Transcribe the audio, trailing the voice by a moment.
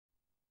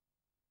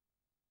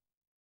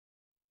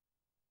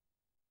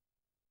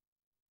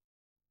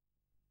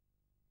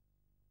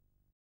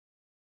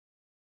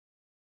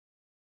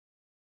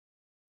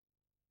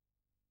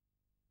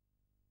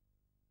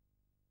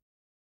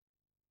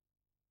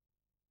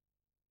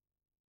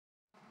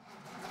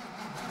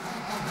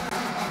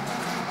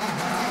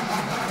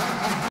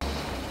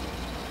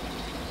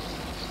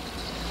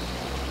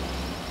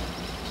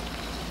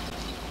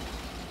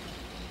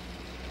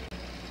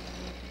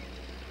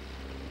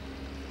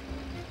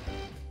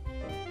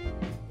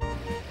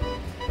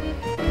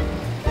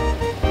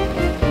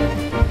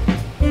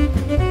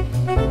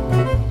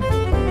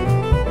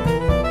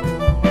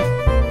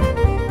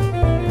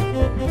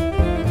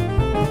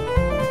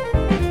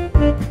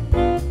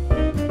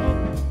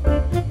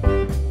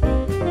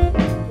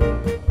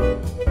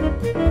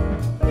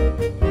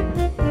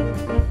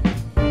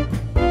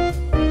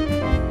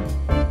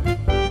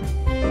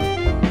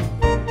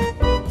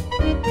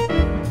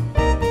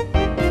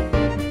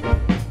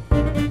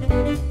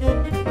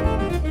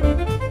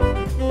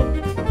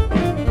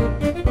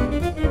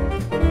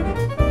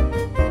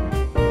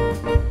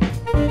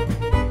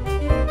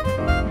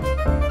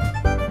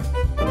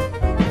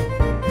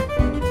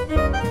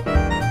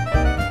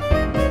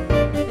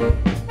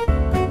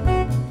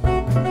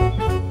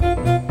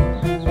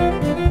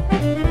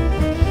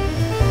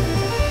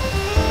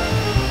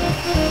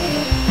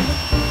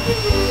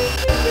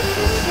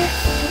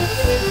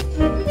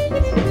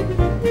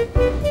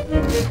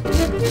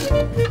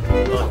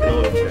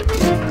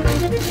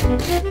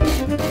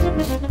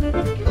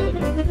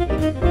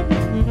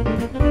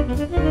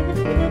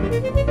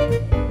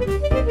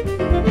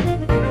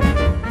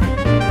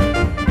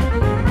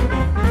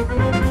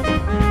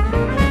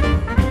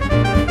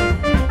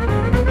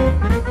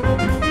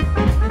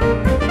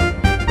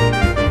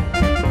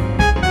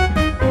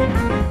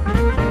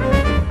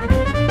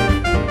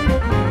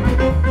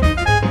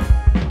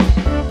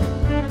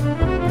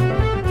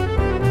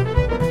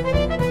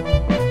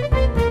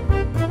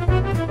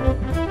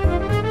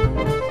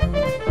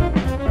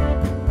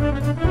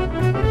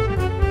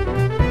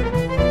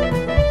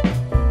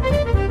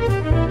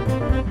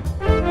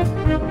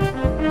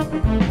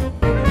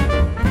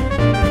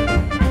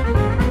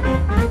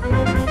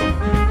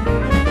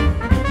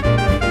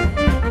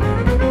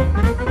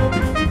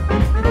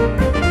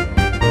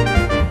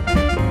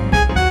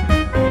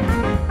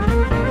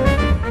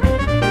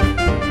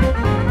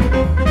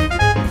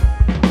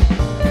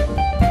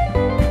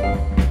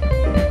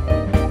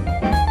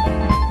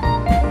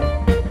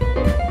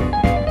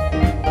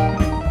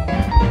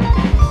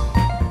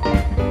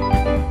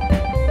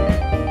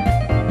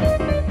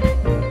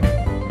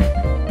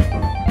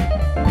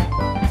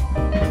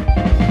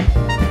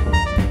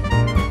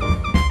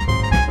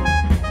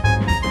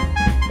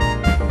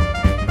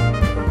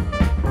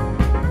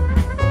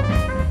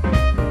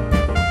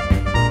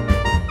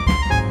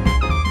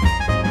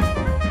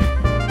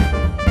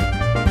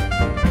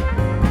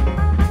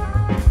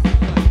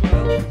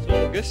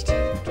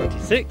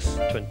26,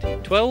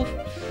 2012,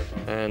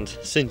 and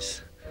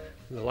since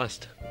the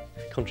last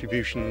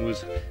contribution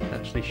was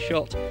actually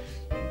shot,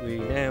 we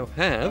now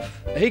have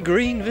a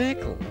green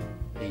vehicle,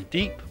 a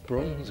deep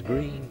bronze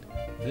green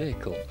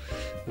vehicle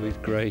with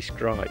grey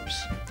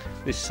stripes.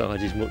 This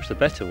side is much the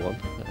better one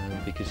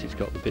because it's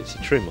got the bits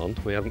of trim on.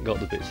 We haven't got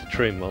the bits of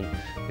trim on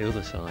the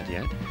other side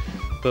yet,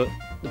 but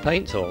the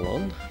paint's all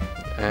on,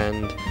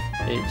 and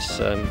it's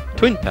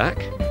twin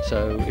pack,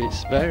 so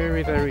it's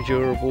very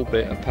durable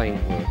bit of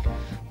paintwork,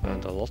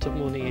 and a lot of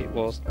money it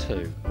was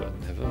too, but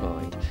never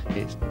mind,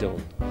 it's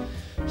done.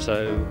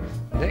 So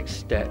next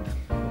step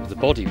of the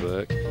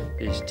bodywork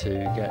is to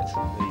get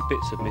the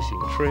bits of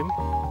missing trim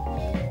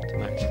to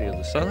match the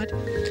other side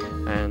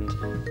and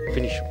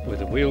finish with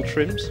the wheel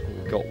trims.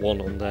 We've got one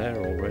on there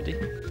already.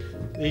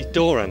 These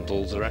door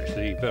handles are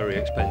actually very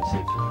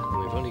expensive, and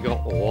we've only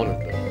got one of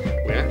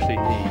them. We actually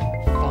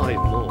need 5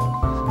 more.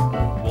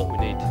 What we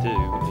need to do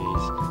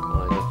is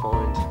either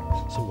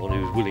find someone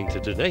who's willing to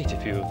donate a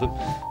few of them,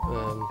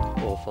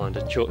 or find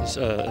a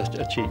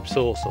cheap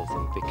source of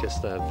them, because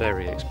they're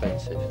very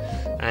expensive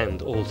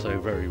and also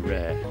very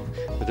rare.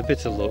 With a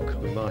bit of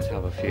luck we might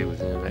have a few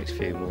within the next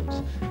few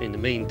months. In the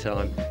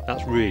meantime,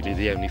 that's really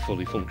the only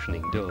fully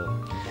functioning door.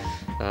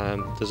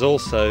 There's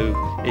also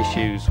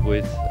issues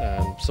with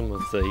some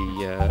of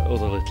the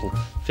other little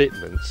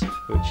fitments,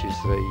 which is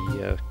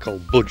the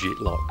called budget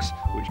locks,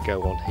 which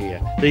go on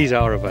here. These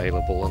are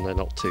available and they're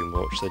not too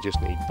much, they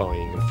just need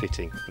buying and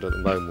fitting, but at the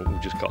moment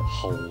we've just got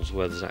holes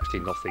where there's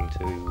actually nothing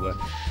to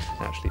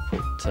actually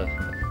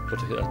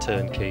put a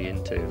turnkey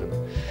into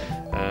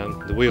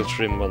them. The wheel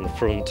trim on the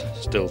front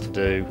still to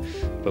do,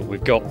 but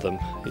we've got them.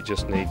 It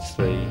just needs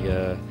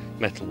the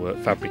metalwork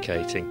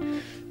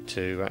fabricating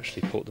to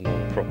actually put them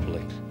on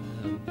properly.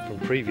 From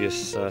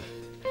previous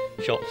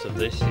shots of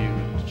this,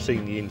 you've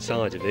seen the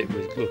inside of it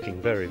was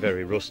looking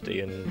very rusty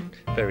and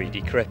very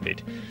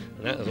decrepit,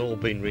 and that has all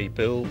been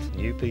rebuilt.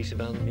 New piece of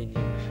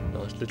aluminium,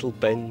 nice little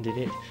bend in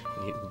it,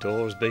 the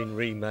door has been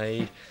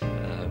remade,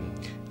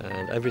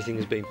 and everything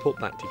has been put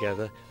back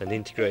together and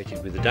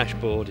integrated with the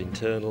dashboard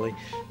internally,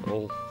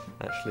 all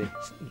actually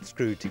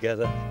screwed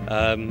together.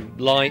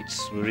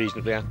 Lights we're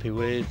reasonably happy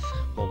with.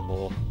 One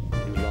more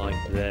new light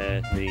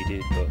there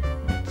needed,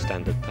 but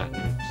standard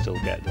pattern, still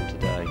get them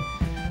today.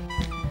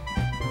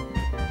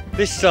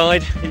 This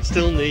side, it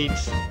still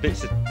needs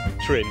bits of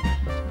trim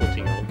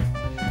putting on,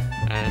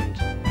 and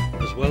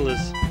as well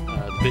as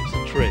the bits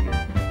of trim,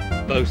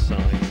 both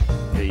sides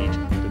need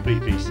the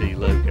BBC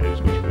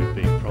logos, which we've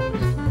been